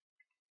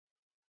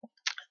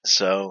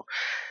 So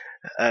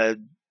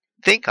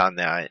think on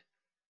that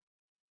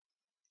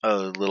a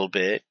little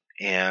bit,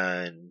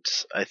 and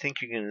I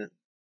think you're going to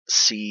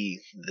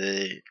see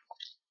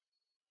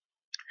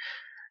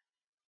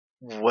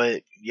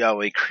what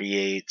Yahweh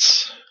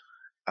creates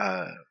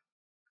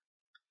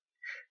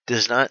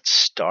does not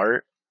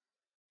start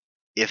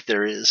if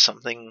there is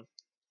something,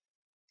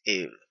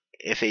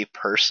 if a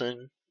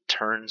person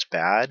turns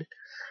bad,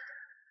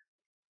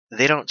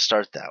 they don't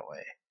start that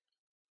way.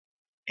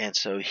 And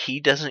so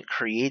he doesn't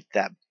create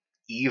that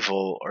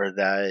evil or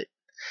that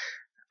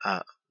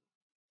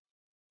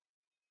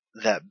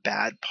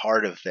bad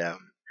part of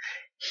them.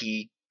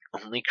 He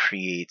only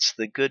creates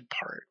the good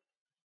part.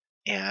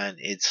 And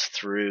it's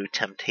through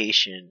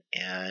temptation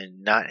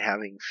and not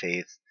having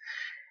faith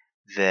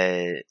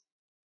that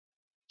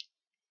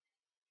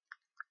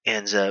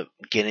ends up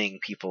getting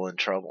people in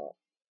trouble.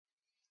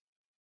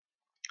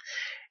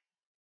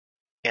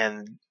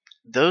 And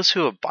those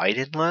who abide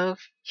in love,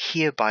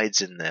 he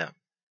abides in them,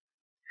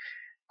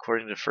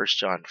 according to 1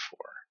 John 4.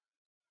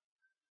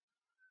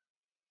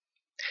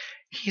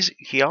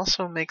 He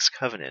also makes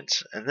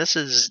covenants, and this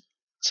is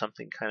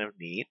something kind of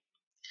neat.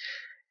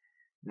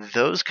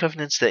 Those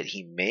covenants that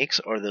he makes,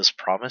 or those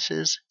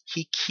promises,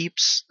 he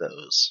keeps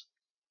those.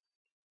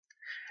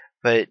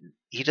 But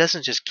he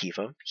doesn't just keep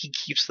them, he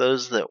keeps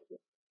those that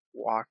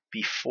walk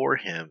before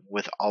him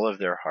with all of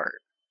their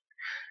heart.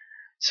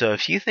 So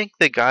if you think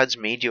that God's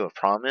made you a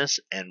promise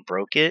and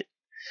broke it,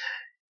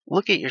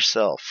 look at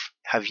yourself.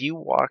 Have you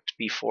walked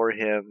before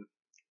him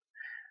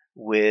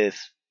with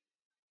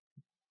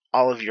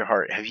all of your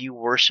heart? Have you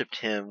worshipped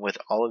him with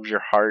all of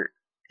your heart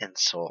and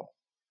soul?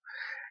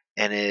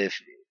 And if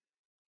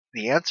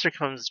the answer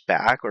comes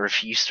back, or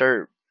if you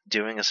start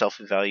doing a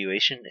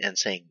self-evaluation and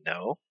saying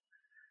no,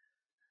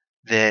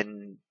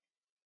 then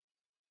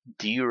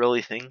do you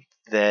really think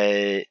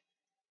that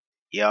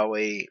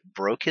Yahweh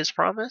broke his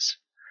promise?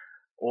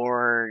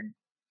 Or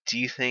do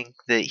you think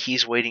that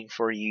he's waiting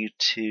for you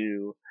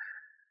to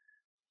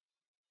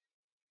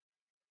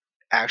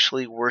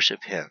actually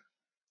worship him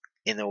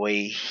in the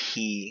way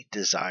he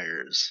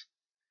desires,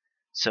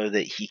 so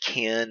that he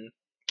can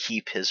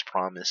keep his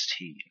promise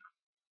to you,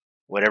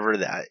 whatever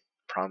that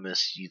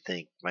promise you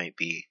think might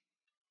be?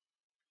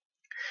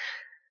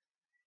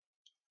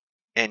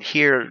 And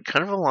here,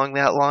 kind of along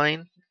that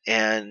line,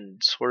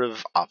 and sort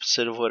of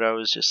opposite of what I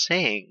was just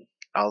saying,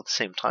 all at the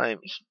same time,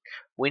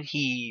 when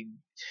he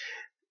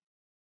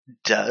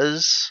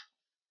does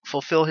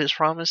fulfill his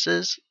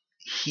promises,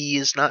 he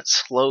is not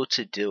slow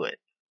to do it.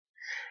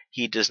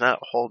 He does not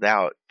hold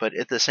out, but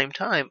at the same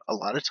time, a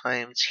lot of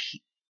times,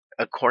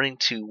 according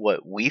to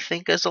what we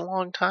think is a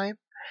long time,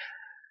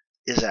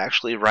 is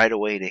actually right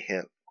away to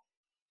him.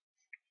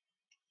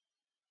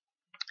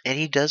 And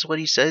he does what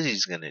he says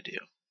he's going to do.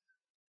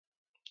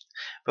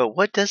 But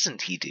what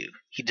doesn't he do?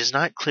 He does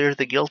not clear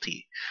the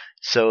guilty.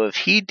 So if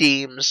he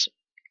deems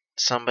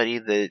somebody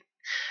that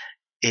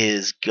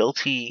is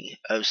guilty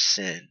of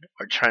sin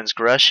or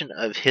transgression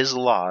of his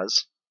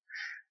laws,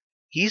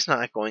 he's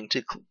not going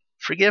to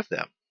forgive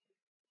them.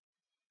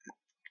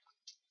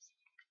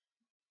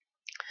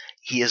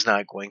 He is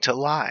not going to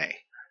lie.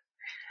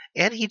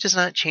 And he does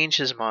not change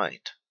his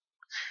mind.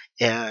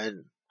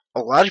 And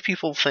a lot of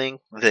people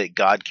think that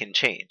God can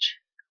change.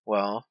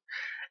 Well,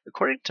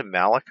 according to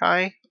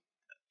Malachi,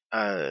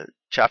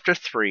 chapter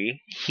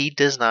 3, he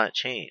does not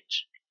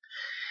change.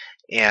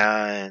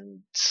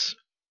 And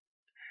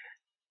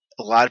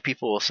a lot of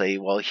people will say,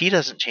 well, he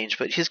doesn't change,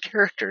 but his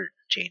character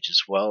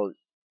changes. Well,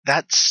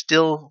 that's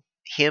still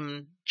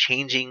him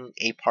changing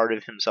a part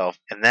of himself,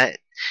 and that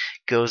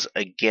goes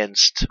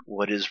against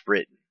what is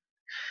written.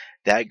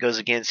 That goes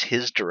against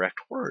his direct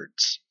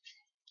words.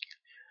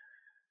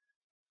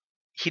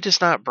 He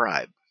does not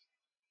bribe.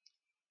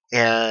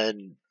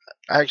 And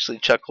I actually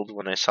chuckled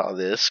when I saw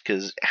this,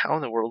 because how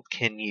in the world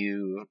can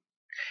you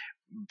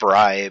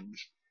bribe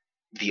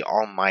the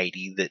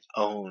Almighty that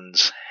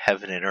owns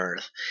heaven and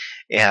earth?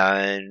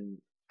 And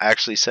I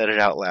actually said it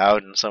out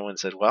loud, and someone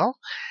said, well,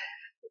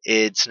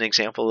 it's an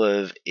example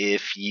of,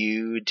 if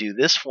you do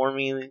this for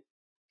me,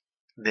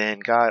 then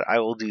God, I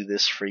will do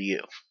this for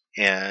you.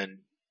 And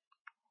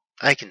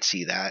I can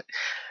see that.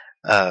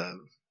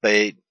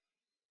 But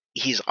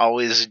he's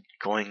always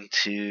going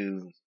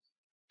to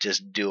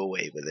just do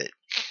away with it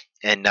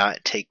and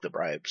not take the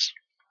bribes.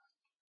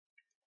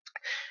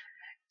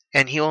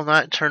 And he will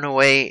not turn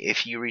away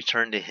if you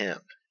return to him.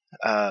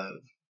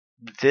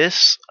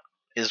 This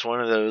is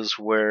one of those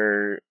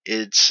where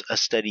it's a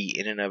study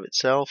in and of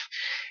itself,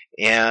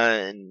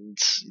 and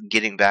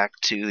getting back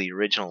to the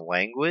original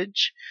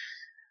language.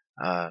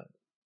 But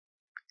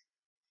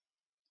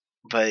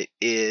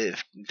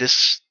if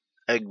this,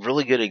 a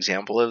really good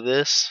example of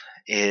this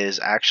is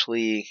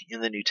actually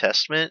in the New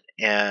Testament,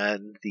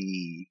 and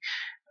the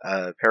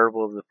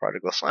parable of the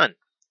prodigal son,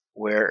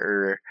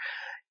 where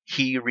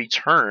he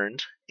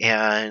returned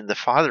and the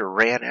father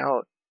ran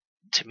out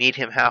to meet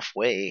him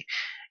halfway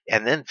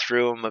and then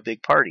threw him a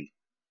big party.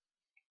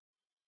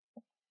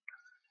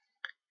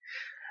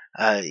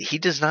 He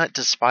does not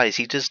despise,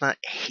 he does not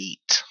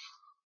hate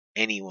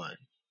anyone.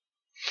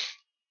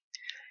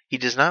 He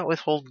does not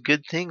withhold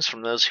good things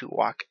from those who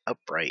walk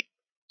upright.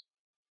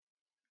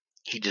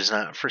 He does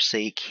not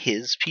forsake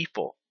his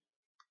people,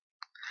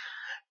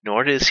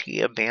 nor does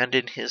he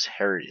abandon his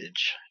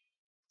heritage.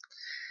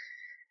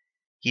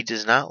 He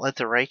does not let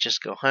the righteous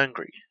go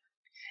hungry.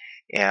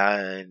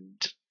 And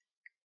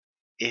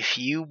if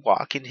you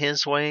walk in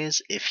his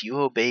ways, if you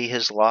obey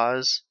his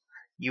laws,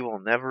 you will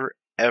never,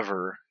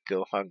 ever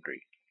go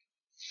hungry.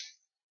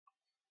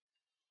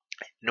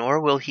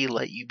 Nor will he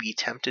let you be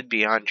tempted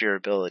beyond your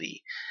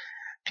ability.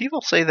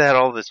 People say that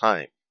all the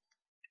time,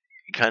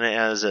 kind of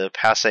as a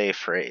passé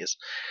phrase.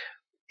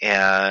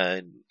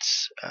 And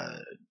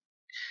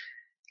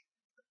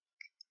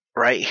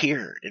right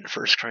here in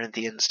 1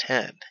 Corinthians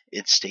 10,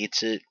 it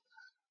states it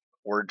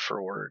word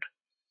for word.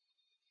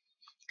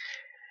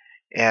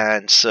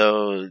 And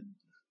so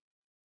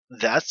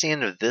that's the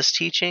end of this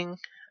teaching.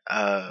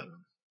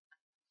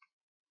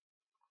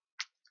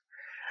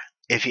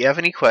 If you have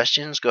any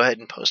questions, go ahead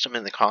and post them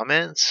in the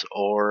comments,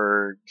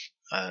 or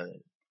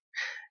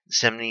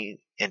send me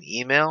an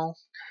email,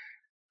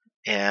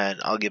 and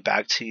I'll get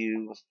back to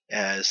you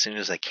as soon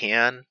as I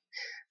can.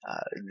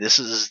 This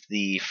is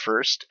the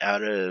first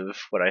out of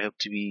what I hope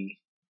to be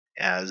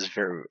as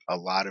a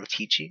lot of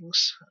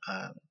teachings.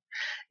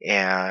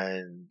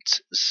 And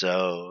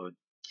so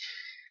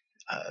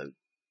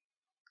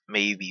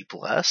may you be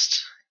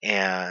blessed,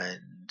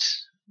 and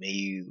may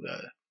you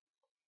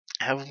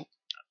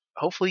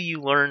hopefully you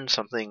learn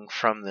something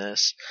from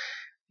this.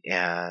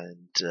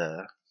 And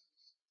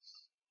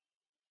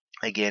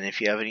again, if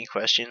you have any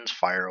questions,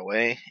 fire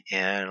away,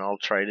 and I'll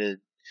try to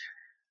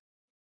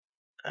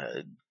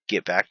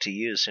get back to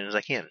you as soon as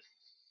I can.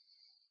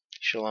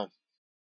 Shalom.